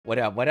What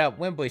up,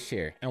 Winbush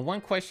here. And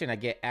one question I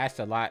get asked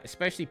a lot,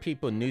 especially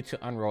people new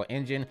to Unreal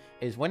Engine,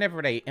 is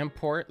whenever they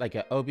import like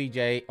an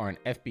OBJ or an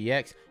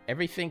FBX,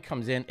 everything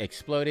comes in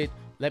exploded.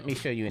 Let me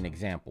show you an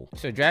example.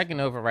 So dragging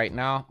over right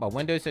now, my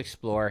Windows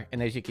Explorer,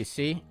 and as you can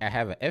see, I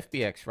have an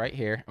FBX right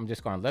here. I'm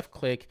just going to left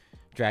click,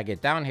 drag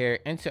it down here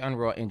into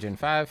Unreal Engine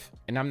 5,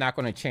 and I'm not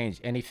going to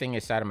change anything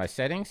inside of my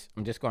settings.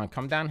 I'm just going to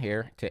come down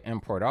here to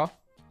import all.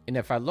 And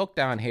if I look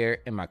down here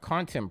in my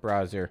content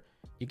browser,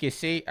 you can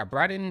see I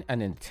brought in a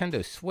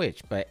Nintendo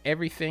Switch, but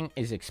everything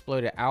is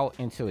exploded out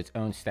into its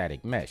own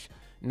static mesh.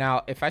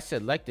 Now, if I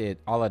selected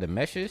all of the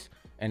meshes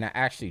and I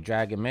actually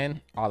drag them in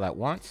all at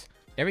once,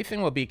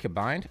 everything will be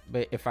combined.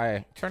 But if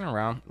I turn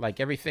around, like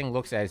everything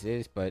looks as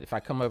is, but if I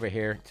come over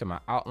here to my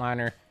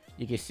outliner,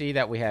 you can see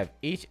that we have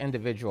each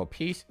individual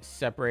piece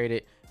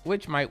separated,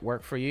 which might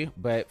work for you,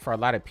 but for a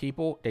lot of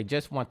people, they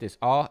just want this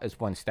all as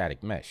one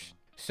static mesh.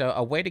 So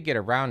a way to get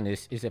around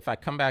this is if I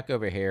come back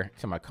over here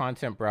to my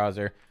content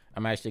browser,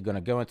 I'm actually going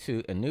to go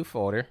into a new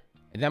folder,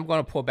 and then I'm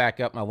going to pull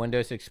back up my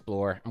Windows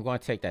Explorer. I'm going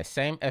to take that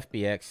same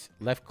FBX,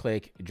 left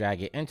click,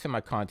 drag it into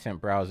my content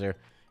browser.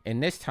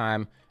 And this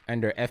time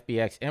under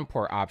FBX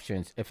import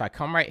options, if I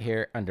come right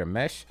here under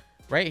mesh,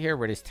 right here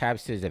where this tab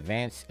says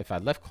advanced, if I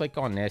left click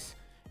on this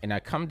and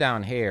I come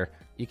down here,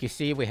 you can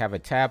see we have a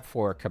tab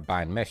for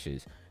combine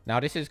meshes.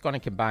 Now this is going to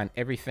combine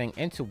everything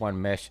into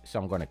one mesh. So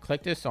I'm going to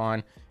click this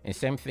on, and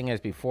same thing as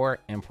before,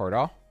 import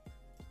all.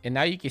 And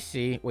now you can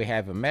see we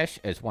have a mesh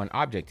as one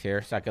object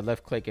here. So I can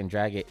left click and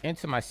drag it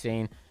into my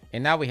scene.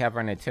 And now we have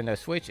our Nintendo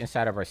Switch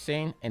inside of our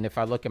scene. And if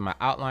I look at my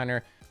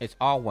outliner, it's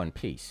all one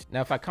piece.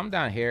 Now, if I come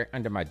down here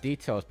under my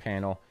details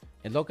panel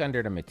and look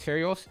under the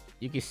materials,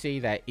 you can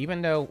see that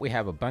even though we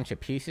have a bunch of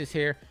pieces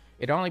here,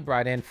 it only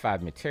brought in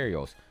 5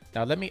 materials.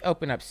 Now let me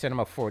open up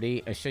Cinema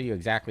 4D and show you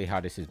exactly how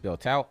this is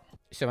built out.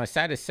 So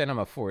inside of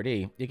Cinema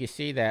 4D, you can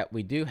see that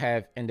we do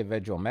have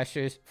individual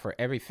meshes for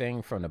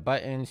everything from the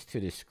buttons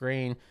to the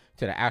screen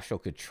to the actual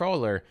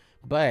controller.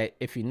 But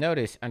if you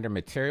notice under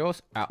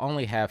materials, I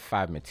only have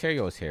 5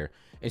 materials here.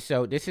 And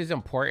so this is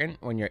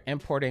important when you're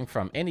importing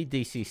from any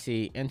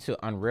DCC into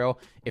Unreal.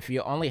 If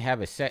you only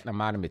have a set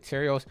amount of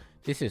materials,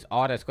 this is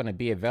all that's going to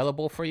be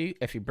available for you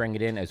if you bring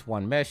it in as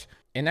one mesh.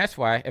 And that's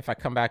why if I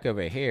come back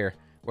over here,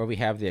 where we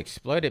have the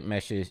exploded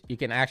meshes, you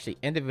can actually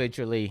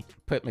individually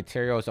put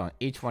materials on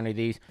each one of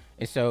these.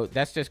 And so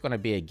that's just going to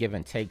be a give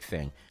and take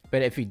thing.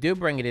 But if you do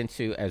bring it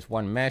into as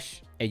one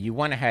mesh and you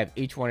want to have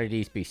each one of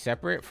these be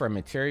separate for a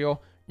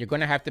material, you're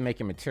going to have to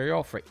make a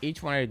material for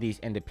each one of these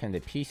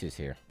independent pieces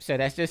here. So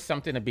that's just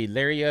something to be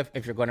leery of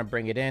if you're going to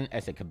bring it in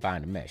as a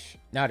combined mesh.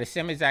 Now the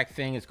same exact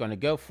thing is going to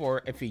go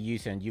for if you're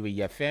using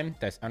UEFN,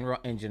 that's Unreal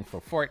Engine for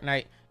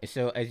Fortnite. And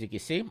so as you can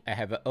see, I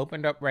have it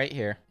opened up right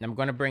here. And I'm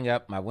going to bring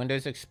up my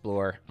Windows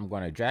Explorer. I'm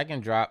going to drag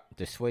and drop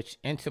the switch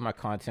into my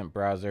content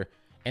browser.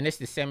 And it's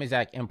the same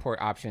exact import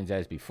options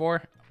as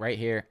before. Right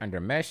here under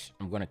mesh,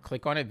 I'm going to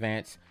click on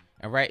advanced.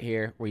 And right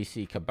here where you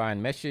see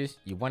combined meshes,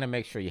 you want to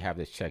make sure you have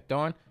this checked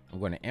on. I'm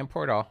going to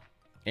import all,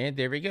 and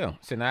there we go.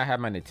 So now I have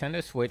my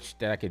Nintendo Switch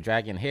that I could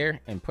drag in here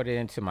and put it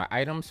into my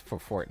items for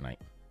Fortnite.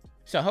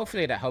 So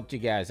hopefully that helped you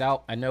guys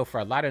out. I know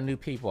for a lot of new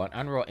people on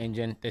Unreal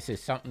Engine, this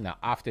is something that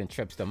often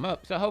trips them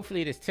up. So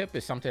hopefully this tip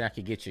is something that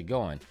could get you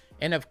going.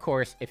 And of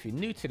course, if you're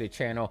new to the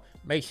channel,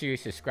 make sure you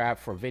subscribe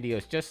for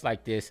videos just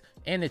like this.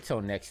 And until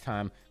next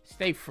time,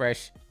 stay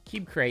fresh,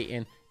 keep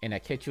creating, and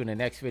I'll catch you in the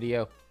next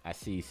video. I'll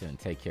see you soon.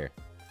 Take care.